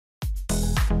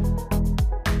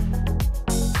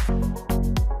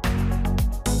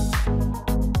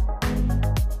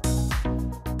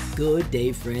Good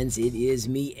day, friends. It is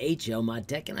me,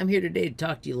 HLModTech, and I'm here today to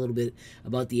talk to you a little bit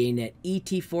about the Anet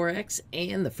ET4x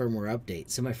and the firmware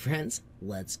update. So, my friends,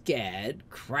 let's get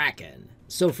cracking.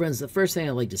 So, friends, the first thing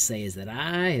I'd like to say is that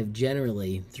I have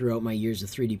generally, throughout my years of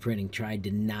 3D printing, tried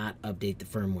to not update the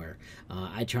firmware.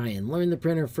 I try and learn the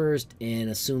printer first and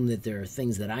assume that there are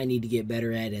things that I need to get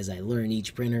better at as I learn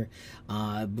each printer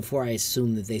before I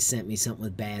assume that they sent me something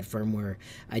with bad firmware.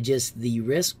 The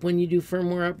risk when you do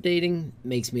firmware updating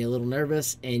makes me a little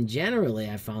nervous, and generally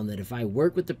I found that if I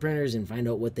work with the printers and find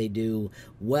out what they do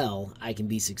well, I can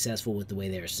be successful with the way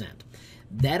they're sent.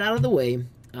 That out of the way,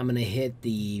 I'm going to hit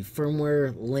the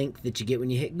firmware link that you get when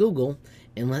you hit Google,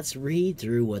 and let's read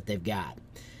through what they've got.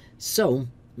 So,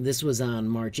 this was on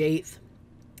March 8th.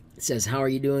 It says, how are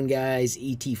you doing, guys?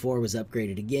 ET4 was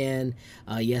upgraded again.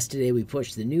 Yesterday, we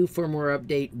pushed the new firmware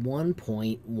update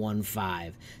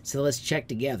 1.15. So, let's check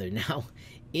together. Now,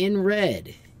 in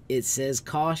red, it says,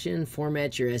 caution,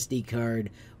 format your SD card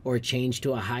or change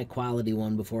to a high-quality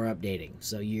one before updating.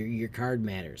 So, your card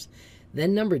matters.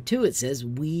 Then number 2, it says,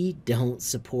 we don't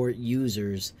support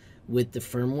users with the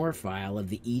firmware file of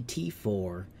the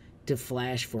ET4 to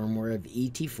flash firmware of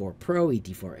ET4 Pro,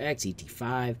 ET4X,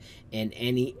 ET5, and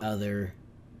any other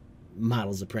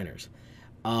models of printers.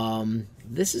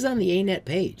 This is on the Anet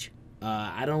page.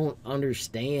 I don't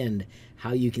understand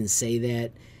how you can say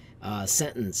that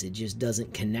sentence. It just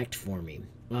doesn't connect for me.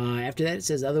 After that, it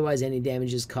says, otherwise any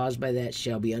damages caused by that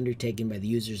shall be undertaken by the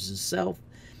users themselves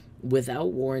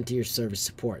without warranty or service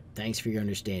support. Thanks for your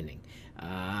understanding.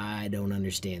 I don't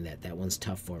understand that. That one's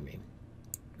tough for me.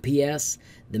 P.S.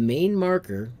 The main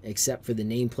marker, except for the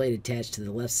nameplate attached to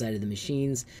the left side of the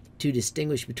machines, to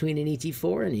distinguish between an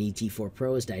ET4 and an ET4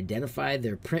 Pro is to identify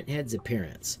their print head's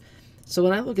appearance. So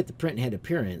when I look at the print head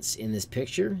appearance in this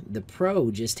picture, the Pro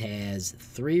just has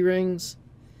 3 rings,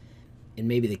 and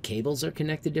maybe the cables are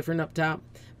connected different up top,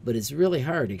 but it's really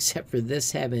hard, except for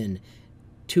this having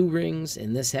 2 rings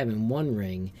and this having 1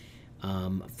 ring.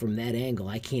 From that angle,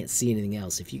 I can't see anything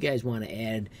else. If you guys want to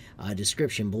add a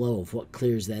description below of what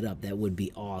clears that up, that would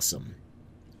be awesome.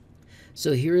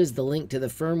 So here is the link to the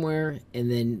firmware,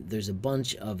 and then there's a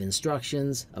bunch of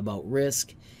instructions about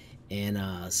risk and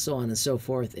so on and so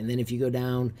forth. And then if you go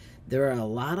down, there are a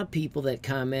lot of people that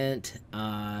comment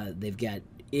they've got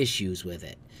issues with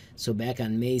it. So back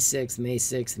on May 6th, May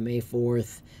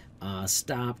 4th,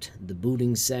 stopped the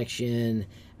booting section.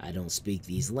 I don't speak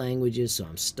these languages, so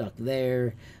I'm stuck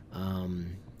there.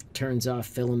 Turns off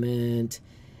filament.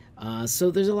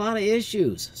 So there's a lot of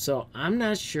issues. So I'm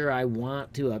not sure I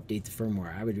want to update the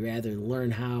firmware. I would rather learn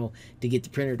how to get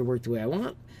the printer to work the way I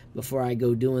want before I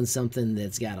go doing something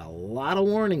that's got a lot of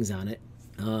warnings on it.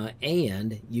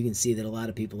 And you can see that a lot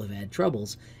of people have had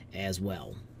troubles as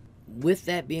well. With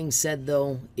that being said,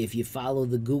 though, if you follow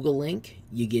the Google link,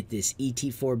 you get this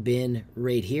ET4 bin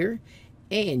right here,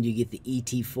 and you get the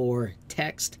ET4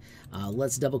 text.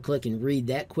 Let's double click and read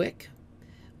that quick.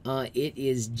 It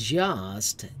is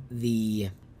just the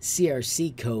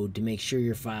CRC code to make sure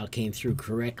your file came through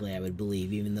correctly, I would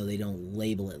believe, even though they don't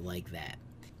label it like that.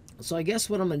 So I guess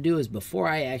what I'm going to do is, before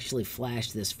I actually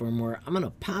flash this firmware, I'm going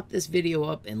to pop this video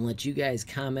up and let you guys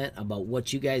comment about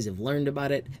what you guys have learned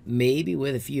about it, maybe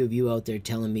with a few of you out there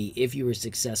telling me if you were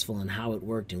successful and how it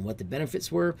worked and what the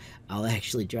benefits were. I'll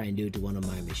actually try and do it to one of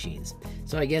my machines.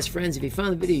 So I guess, friends, if you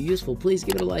found the video useful, please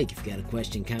give it a like. If you've got a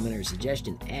question, comment, or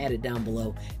suggestion, add it down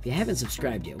below. If you haven't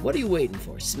subscribed yet, what are you waiting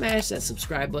for? Smash that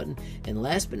subscribe button, and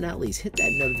last but not least, hit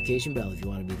that notification bell if you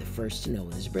want to be the first to know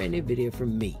when there's a brand new video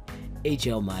from me,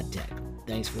 HLModTech.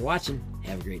 Thanks for watching.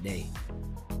 Have a great day.